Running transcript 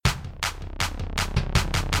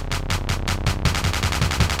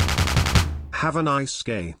Have a nice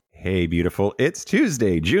gay. Hey, beautiful. It's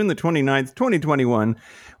Tuesday, June the 29th, 2021.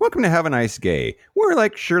 Welcome to Have a Nice Gay. We're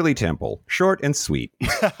like Shirley Temple, short and sweet.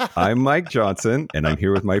 I'm Mike Johnson, and I'm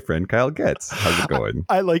here with my friend Kyle Getz. How's it going?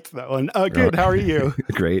 I liked that one. Good. How are you?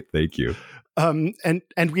 Great. Thank you. And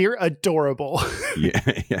we're adorable.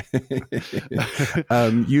 Yeah.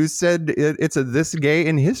 You said it's a this gay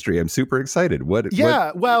in history. I'm super excited.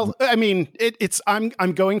 Well, I mean,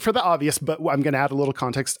 I'm going for the obvious, but I'm going to add a little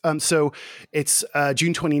context. So it's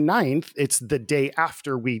June 29th. It's the day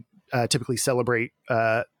after we typically celebrate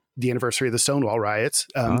the anniversary of the Stonewall riots.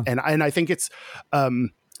 And I think it's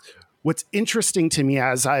what's interesting to me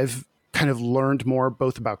as I've kind of learned more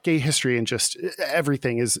both about gay history and just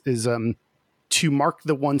everything is to mark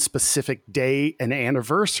the one specific day and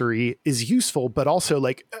anniversary is useful, but also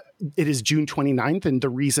like it is June 29th. And the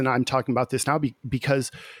reason I'm talking about this now,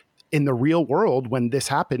 because in the real world, when this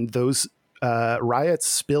happened, those riots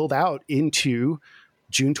spilled out into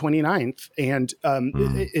June 29th. And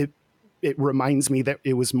it reminds me that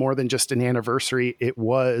it was more than just an anniversary. It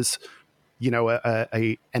was,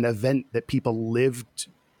 an event that people lived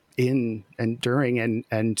in and during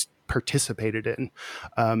and participated in.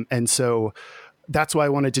 And so that's why I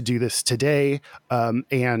wanted to do this today.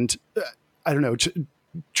 And I don't know,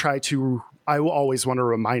 I will always want to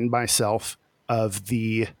remind myself of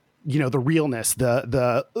the realness,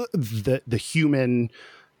 the human,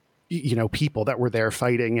 people that were there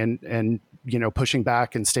fighting and pushing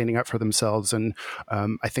back and standing up for themselves. And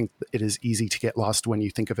I think it is easy to get lost when you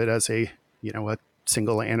think of it as a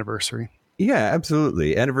single anniversary. Yeah,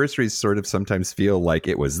 absolutely. Anniversaries sort of sometimes feel like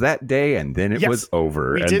it was that day and then it was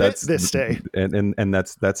over. We did it this day. And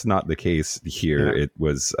that's not the case here. Yeah. It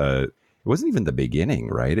wasn't even the beginning,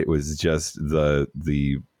 right? It was just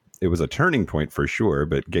it was a turning point for sure,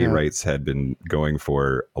 but gay rights had been going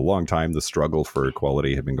for a long time. The struggle for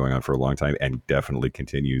equality had been going on for a long time and definitely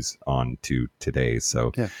continues on to today.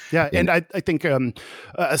 So and I think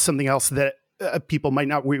something else that people might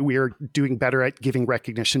not, we are doing better at giving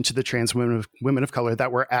recognition to the trans women of color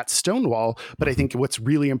that were at Stonewall. But I think what's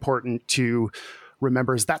really important to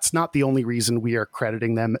remember is that's not the only reason we are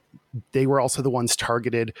crediting them. They were also the ones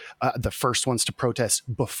targeted, the first ones to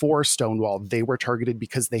protest before Stonewall. They were targeted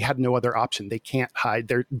because they had no other option. They can't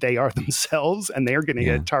hide. They are themselves, and they are going to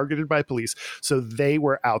get targeted by police. So they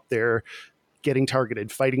were out there getting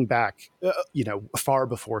targeted, fighting back, far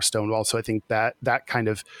before Stonewall. So I think that kind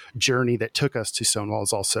of journey that took us to Stonewall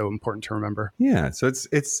is also important to remember. Yeah. So it's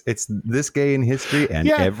this gay in history and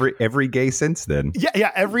every gay since then.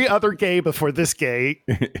 Yeah. Every other gay before this gay.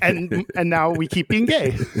 And now we keep being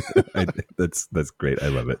gay. That's great. I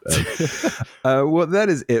love it. Well, that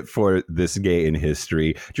is it for this gay in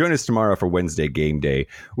history. Join us tomorrow for Wednesday game day.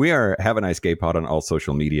 We are Have a Nice Gay Pod on all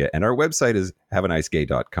social media, and our website is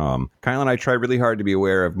haveanicegay.com. Kyle and I try really hard to be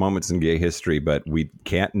aware of moments in gay history, but we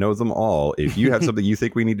can't know them all. If you have something you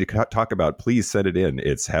think we need to talk about, please send it in.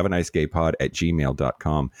 It's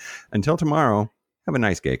haveanicegaypod@gmail.com. Until tomorrow, have a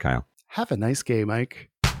nice gay, Kyle. Have a nice gay, Mike.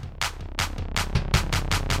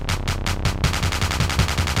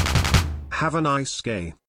 Have a nice gay.